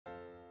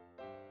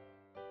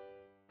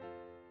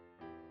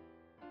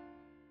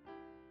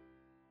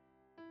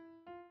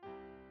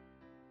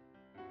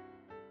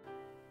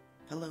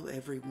Hello,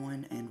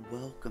 everyone, and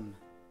welcome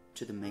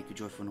to the Make a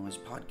Joyful Noise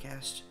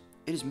podcast.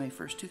 It is May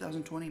 1st,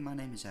 2020. My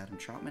name is Adam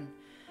Trotman,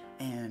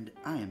 and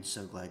I am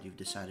so glad you've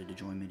decided to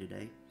join me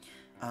today.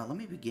 Let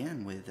me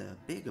begin with a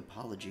big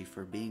apology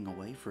for being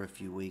away for a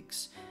few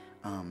weeks.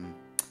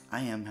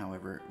 I am,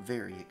 however,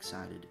 very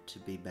excited to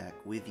be back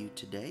with you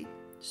today,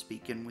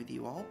 speaking with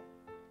you all.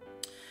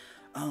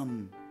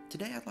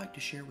 Today I'd like to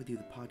share with you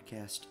the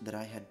podcast that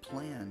I had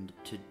planned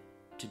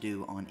to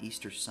do on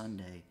Easter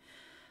Sunday.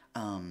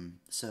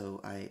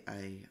 So I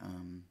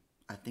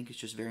think it's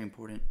just very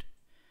important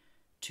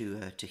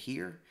to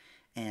hear,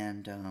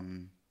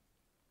 and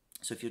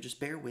so if you'll just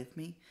bear with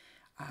me,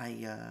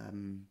 I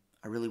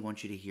really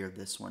want you to hear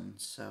this one.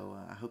 So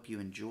I hope you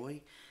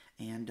enjoy,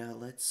 and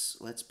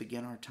let's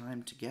begin our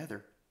time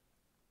together.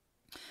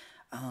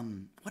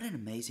 What an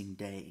amazing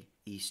day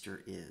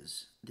Easter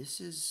is. This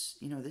is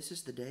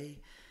the day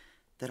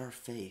that our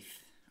faith,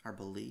 our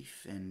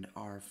belief, and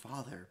our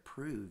Father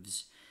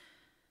proves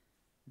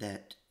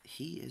that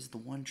He is the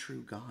one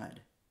true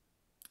God,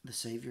 the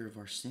Savior of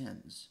our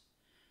sins.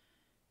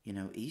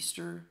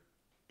 Easter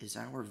is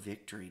our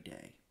victory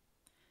day.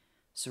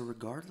 So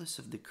regardless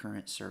of the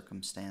current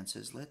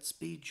circumstances, let's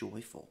be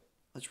joyful.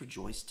 Let's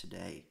rejoice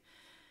today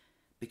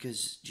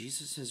because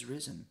Jesus has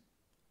risen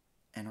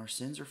and our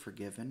sins are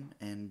forgiven,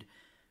 and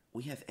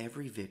we have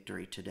every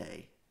victory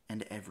today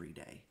and every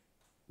day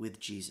with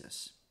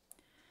Jesus.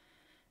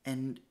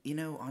 And,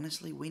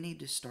 honestly, we need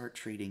to start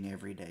treating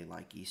every day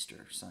like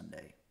Easter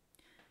Sunday.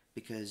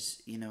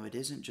 Because, it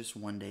isn't just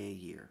one day a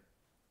year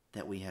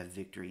that we have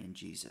victory in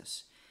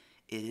Jesus.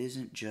 It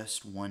isn't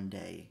just one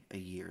day a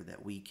year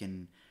that we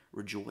can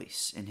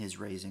rejoice in His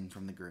raising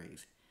from the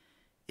grave.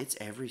 It's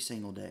every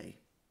single day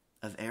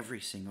of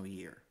every single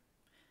year.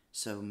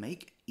 So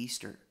make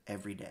Easter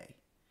every day.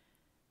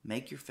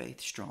 Make your faith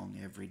strong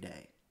every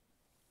day.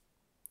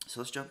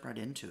 So let's jump right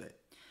into it.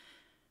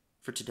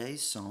 For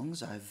today's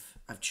songs, I've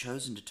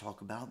chosen to talk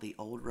about the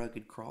Old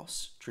Rugged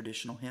Cross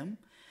traditional hymn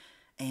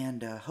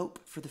and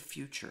Hope for the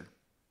Future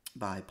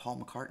by Paul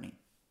McCartney.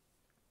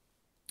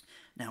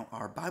 Now,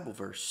 our Bible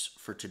verse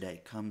for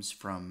today comes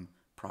from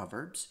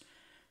Proverbs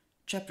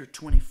chapter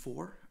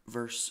 24,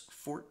 verse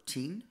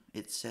 14.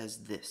 It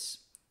says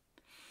this: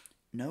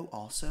 "Know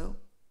also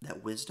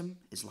that wisdom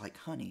is like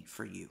honey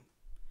for you.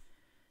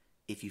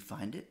 If you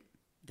find it,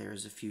 there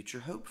is a future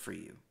hope for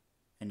you,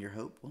 and your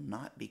hope will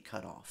not be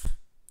cut off."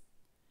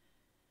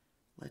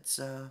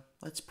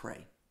 Let's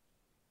pray.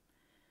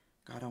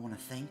 God, I want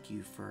to thank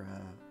you for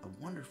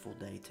a wonderful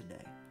day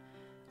today,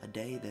 a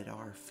day that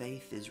our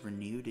faith is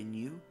renewed in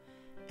you,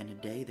 and a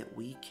day that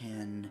we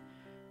can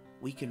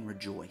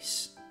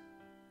rejoice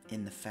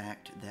in the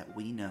fact that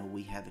we know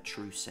we have a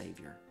true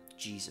Savior,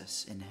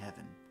 Jesus, in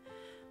heaven.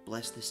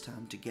 Bless this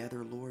time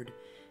together, Lord,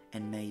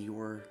 and may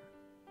your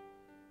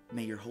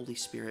Holy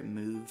Spirit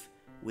move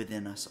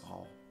within us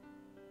all.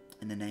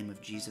 In the name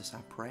of Jesus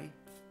I pray,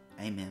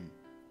 amen.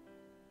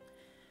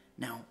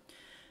 Now,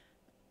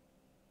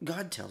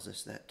 God tells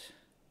us that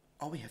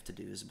all we have to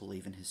do is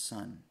believe in His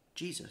Son,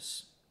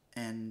 Jesus,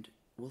 and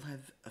we'll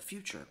have a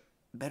future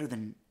better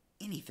than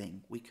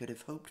anything we could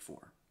have hoped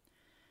for.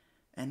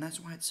 And that's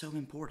why it's so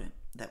important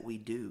that we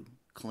do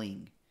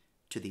cling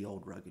to the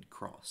old rugged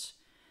cross,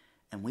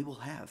 and we will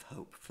have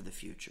hope for the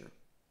future.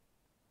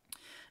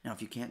 Now,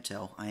 if you can't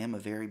tell, I am a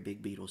very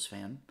big Beatles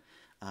fan.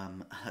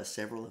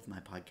 Several of my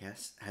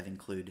podcasts have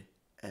included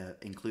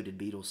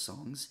Beatles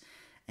songs,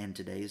 and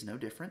today is no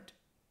different.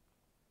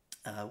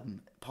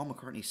 Paul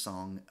McCartney's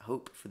song,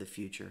 Hope for the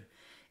Future,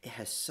 it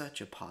has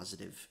such a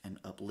positive and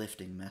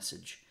uplifting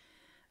message.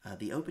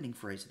 The opening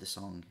phrase of the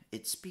song,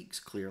 it speaks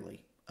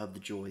clearly of the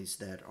joys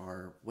that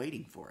are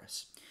waiting for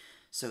us.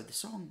 So the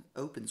song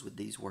opens with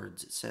these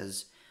words. It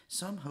says,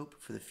 "Some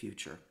hope for the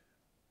future,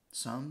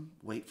 some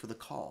wait for the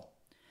call,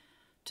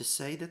 to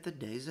say that the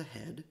days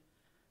ahead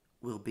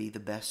will be the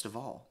best of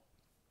all."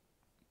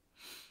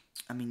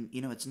 I mean,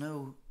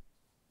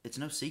 it's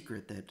no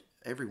secret that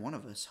every one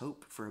of us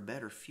hope for a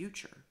better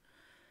future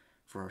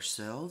for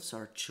ourselves,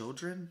 our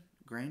children,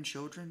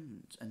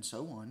 grandchildren, and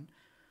so on.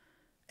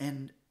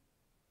 And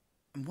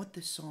what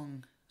this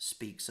song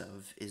speaks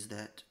of is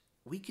that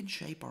we can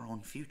shape our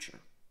own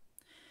future.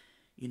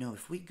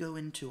 If we go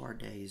into our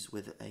days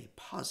with a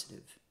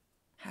positive,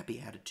 happy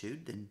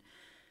attitude, then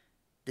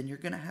you're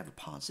going to have a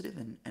positive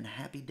and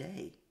happy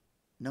day,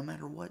 no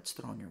matter what's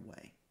thrown your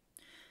way.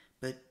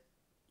 But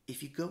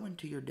if you go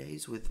into your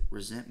days with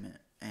resentment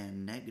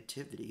and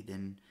negativity,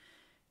 then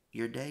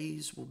your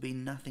days will be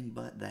nothing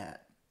but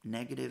that,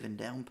 negative and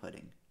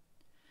down-putting.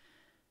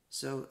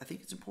 So I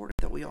think it's important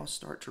that we all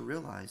start to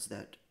realize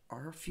that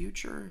our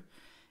future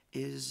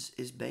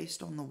is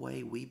based on the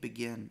way we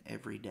begin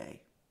every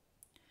day.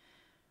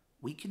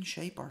 We can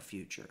shape our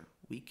future.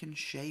 We can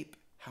shape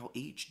how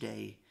each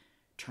day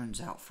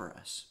turns out for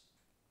us.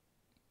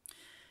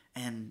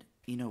 And,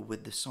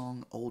 with the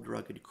song Old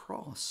Rugged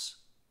Cross,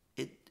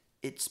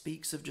 it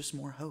speaks of just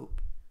more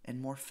hope and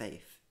more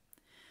faith.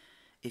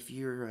 If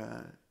you're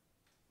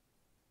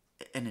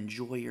an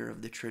enjoyer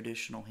of the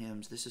traditional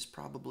hymns, this is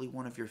probably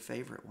one of your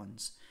favorite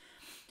ones.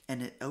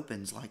 And it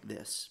opens like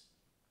this.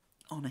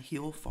 On a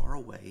hill far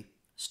away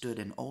stood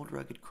an old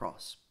rugged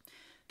cross,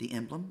 the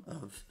emblem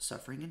of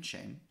suffering and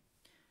shame.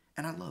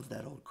 And I love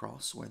that old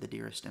cross where the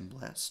dearest and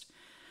blessed,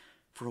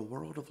 for a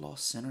world of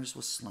lost sinners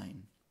was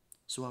slain.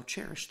 So I'll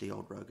cherish the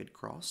old rugged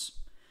cross,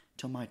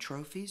 till my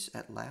trophies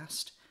at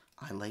last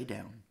I lay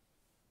down.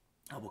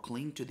 I will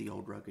cling to the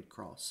old rugged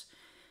cross,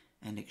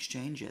 and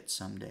exchange it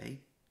someday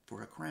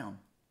for a crown.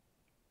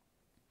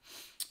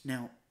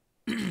 Now,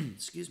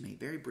 excuse me,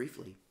 very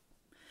briefly,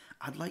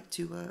 I'd like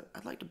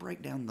to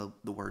break down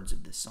the words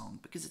of this song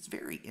because it's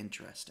very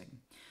interesting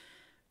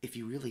if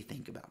you really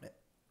think about it.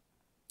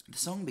 The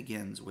song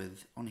begins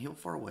with, "On a hill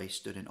far away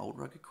stood an old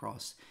rugged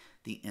cross,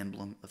 the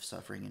emblem of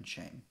suffering and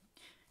shame."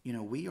 You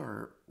know,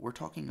 we're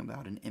talking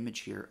about an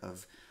image here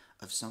of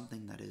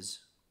something that is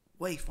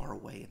way far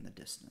away in the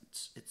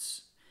distance.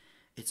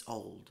 It's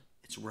old,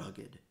 it's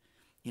rugged.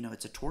 You know,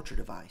 it's a torture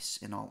device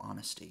in all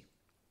honesty.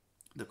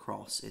 The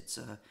cross, it's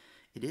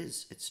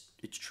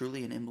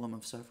truly an emblem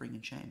of suffering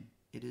and shame.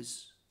 It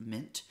is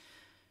meant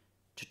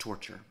to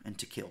torture and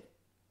to kill.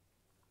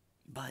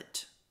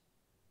 But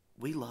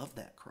we love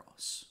that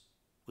cross.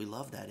 We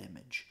love that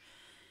image.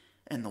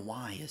 And the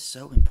why is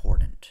so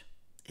important.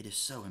 It is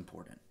so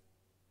important.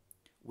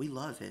 We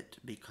love it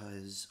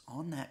because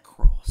on that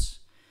cross,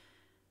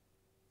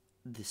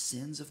 the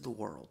sins of the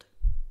world,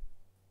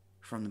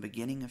 from the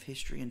beginning of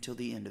history until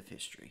the end of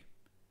history,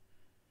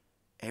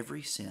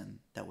 every sin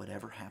that would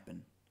ever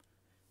happen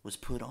was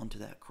put onto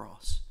that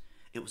cross.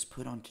 It was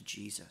put onto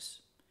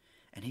Jesus.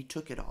 And he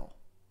took it all.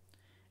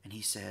 And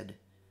he said,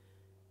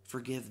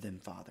 "Forgive them,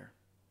 Father."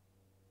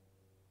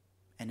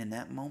 And in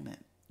that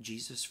moment,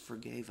 Jesus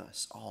forgave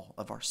us all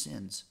of our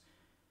sins.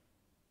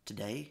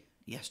 Today,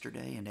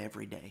 yesterday, and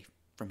every day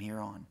from here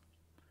on.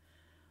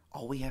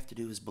 All we have to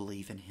do is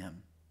believe in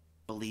him.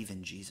 Believe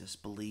in Jesus.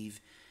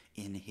 Believe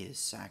in his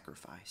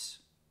sacrifice.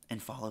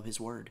 And follow his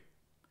word.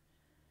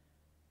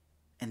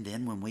 And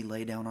then when we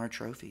lay down our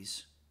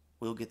trophies,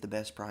 we'll get the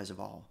best prize of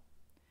all.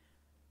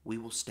 We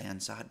will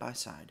stand side by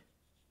side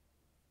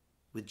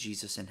with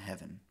Jesus in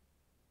heaven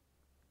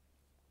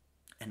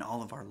and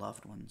all of our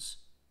loved ones.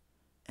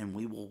 And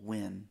we will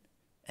win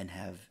and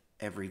have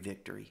every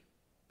victory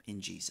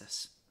in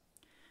Jesus.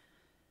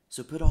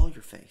 So put all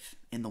your faith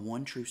in the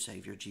one true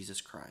Savior, Jesus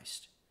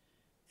Christ,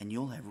 and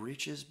you'll have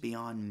riches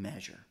beyond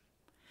measure.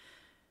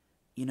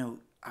 You know,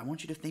 I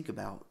want you to think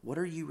about, what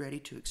are you ready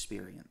to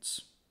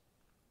experience?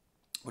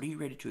 What are you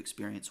ready to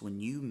experience when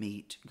you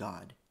meet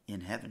God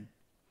in heaven?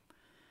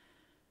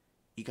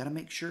 You got to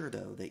make sure,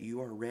 though, that you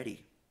are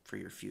ready for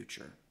your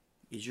future.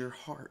 Is your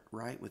heart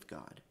right with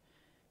God?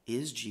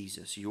 Is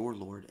Jesus your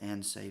Lord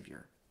and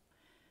Savior?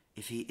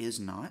 If he is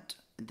not,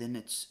 then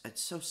it's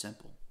so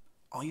simple.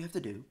 All you have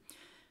to do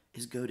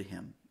is go to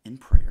him in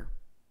prayer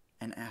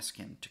and ask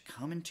him to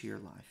come into your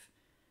life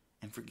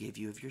and forgive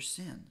you of your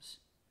sins.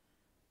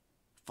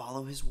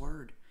 Follow his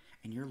word,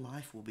 and your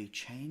life will be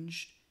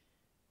changed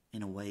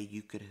in a way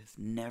you could have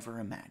never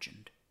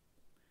imagined.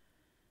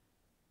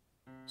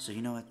 So,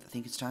 you know, I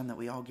think it's time that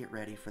we all get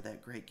ready for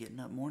that great getting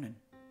up morning.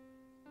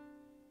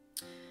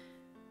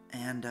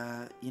 And,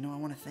 you know, I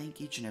want to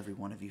thank each and every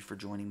one of you for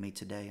joining me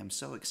today. I'm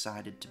so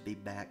excited to be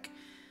back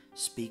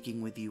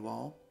speaking with you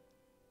all.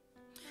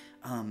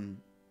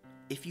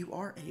 If you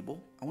are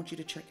able, I want you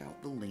to check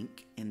out the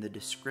link in the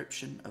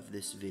description of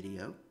this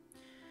video.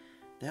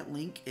 That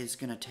link is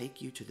going to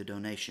take you to the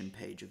donation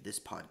page of this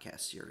podcast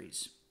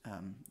series.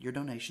 Your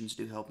donations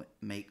do help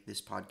make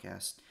this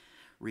podcast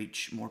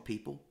reach more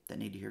people that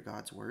need to hear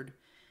God's word.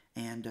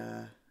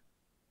 And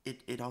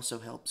it also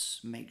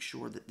helps make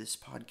sure that this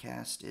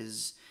podcast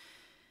is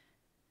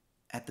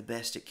at the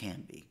best it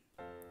can be,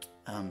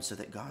 so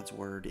that God's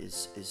word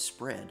is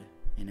spread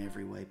in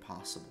every way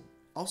possible.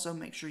 Also,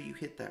 make sure you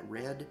hit that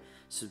red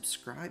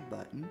subscribe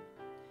button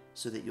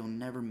so that you'll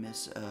never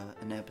miss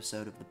an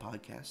episode of the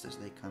podcast as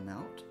they come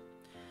out.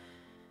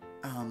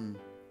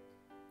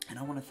 And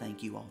I want to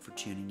thank you all for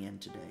tuning in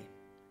today.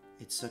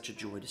 It's such a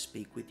joy to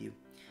speak with you.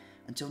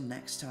 Until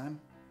next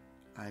time,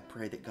 I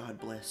pray that God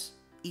bless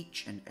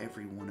each and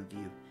every one of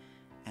you,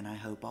 and I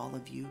hope all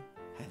of you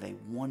have a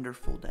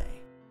wonderful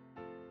day.